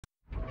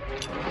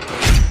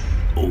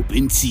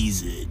open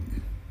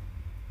season.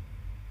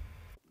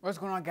 What's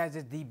going on, guys?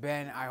 It's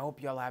D-Ben. I hope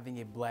y'all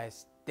having a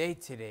blessed day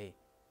today.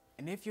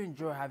 And if you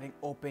enjoy having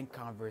open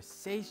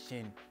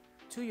conversation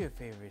to your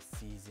favorite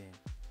season,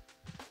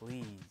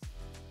 please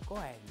go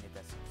ahead and hit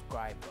that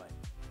subscribe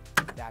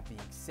button. That being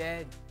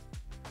said,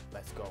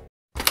 let's go.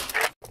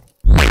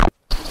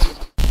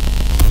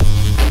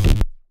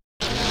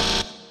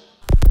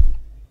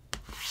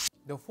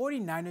 The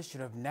 49ers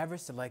should have never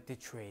selected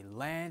Trey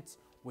Lance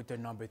with their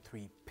number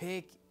 3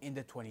 pick in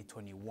the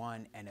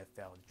 2021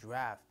 NFL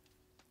Draft.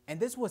 And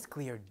this was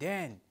clear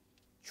then.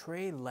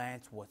 Trey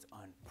Lance was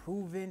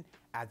unproven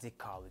as a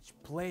college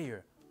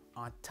player.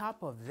 On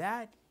top of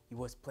that, he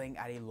was playing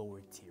at a lower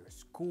tier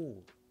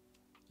school.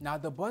 Now,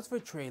 the buzz for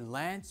Trey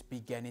Lance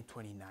began in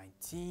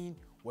 2019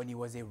 when he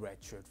was a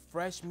redshirt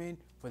freshman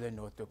for the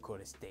North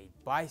Dakota State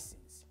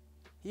Bisons.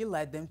 He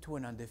led them to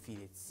an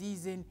undefeated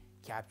season,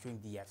 capturing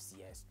the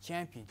FCS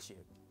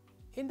championship.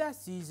 In that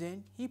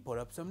season, he put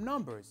up some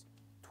numbers: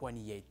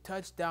 28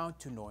 touchdowns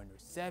to no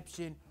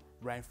interception,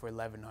 ran for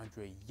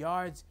 1,100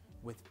 yards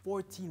with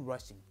 14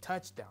 rushing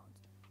touchdowns.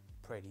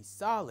 Pretty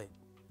solid.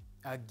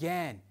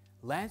 Again,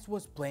 Lance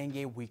was playing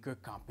a weaker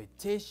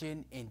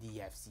competition in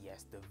the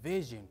FCS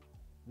division,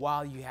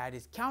 while you had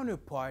his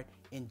counterpart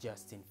in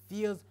Justin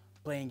Fields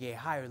playing a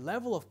higher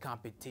level of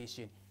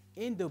competition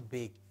in the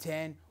Big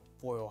Ten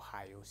for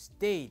Ohio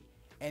State.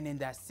 And in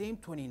that same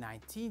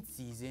 2019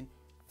 season,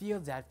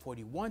 Fields had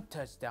 41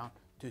 touchdowns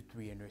to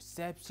 3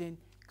 interceptions,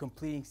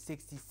 completing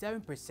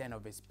 67%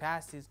 of his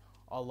passes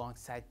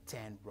alongside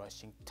 10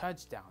 rushing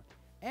touchdowns.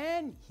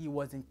 And he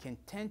was in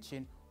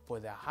contention for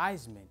the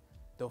Heisman.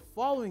 The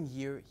following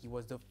year, he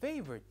was the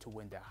favorite to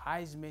win the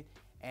Heisman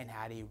and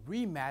had a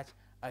rematch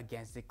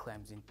against the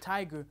Clemson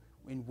Tiger,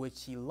 in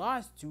which he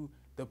lost to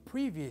the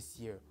previous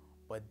year.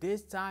 But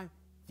this time,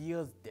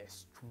 Fields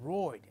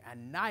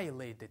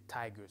annihilated the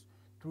Tigers,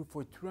 threw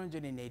for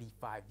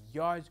 385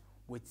 yards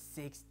with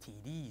 6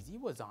 TDs. He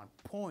was on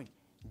point,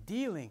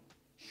 dealing,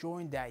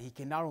 showing that he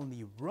can not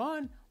only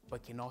run,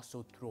 but can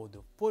also throw the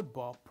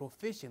football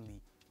proficiently.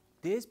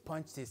 This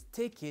punched his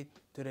ticket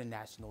to the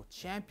national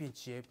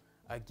championship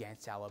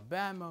against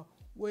Alabama,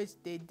 which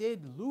they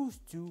did lose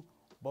to,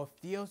 but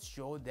Fields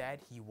showed that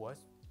he was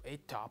a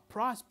top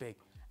prospect.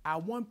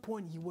 At one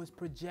point, he was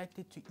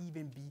projected to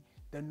even be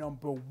the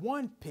number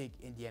 1 pick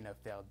in the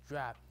NFL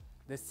draft.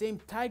 The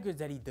same Tigers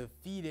that he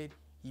defeated,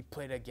 he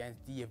played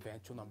against the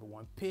eventual number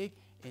 1 pick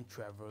in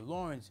Trevor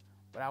Lawrence.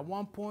 But at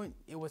one point,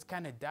 it was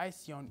kind of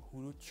dicey on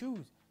who to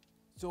choose.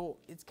 So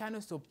it's kind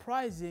of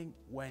surprising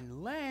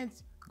when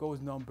Lance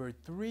goes number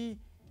 3,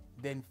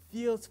 then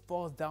Fields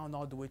falls down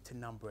all the way to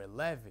number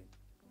 11.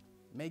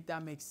 Make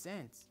that make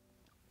sense?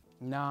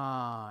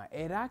 Nah,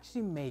 it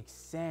actually makes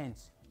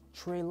sense.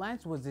 Trey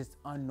Lance was this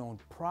unknown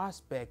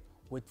prospect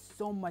with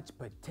so much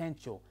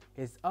potential.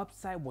 His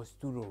upside was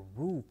through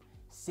the roof.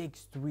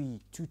 6'3",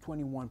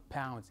 221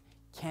 pounds,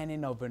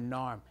 cannon of an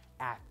arm,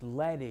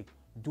 athletic,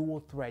 dual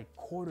threat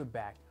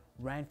quarterback,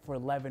 ran for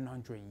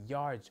 1,100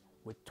 yards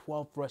with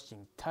 12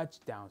 rushing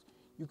touchdowns.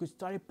 You could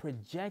start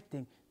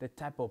projecting the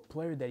type of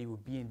player that he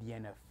would be in the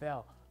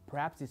NFL.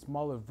 Perhaps a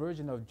smaller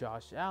version of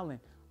Josh Allen,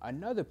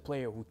 another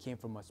player who came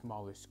from a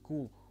smaller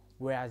school.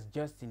 Whereas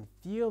Justin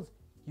Fields,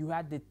 you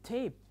had the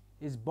tape.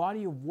 His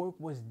body of work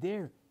was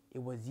there.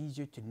 It was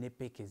easier to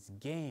nitpick his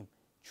game.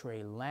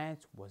 Trey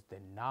Lance was the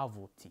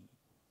novelty.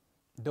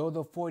 Though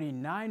the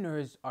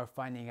 49ers are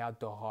finding out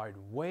the hard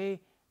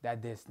way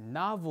that this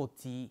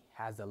novelty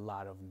has a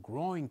lot of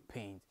growing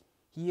pains.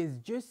 He is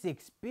just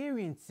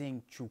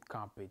experiencing true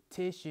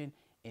competition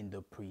in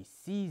the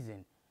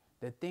preseason.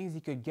 The things he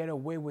could get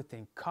away with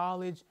in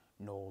college,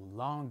 no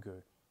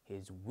longer.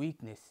 His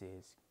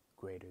weaknesses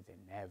greater than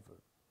ever.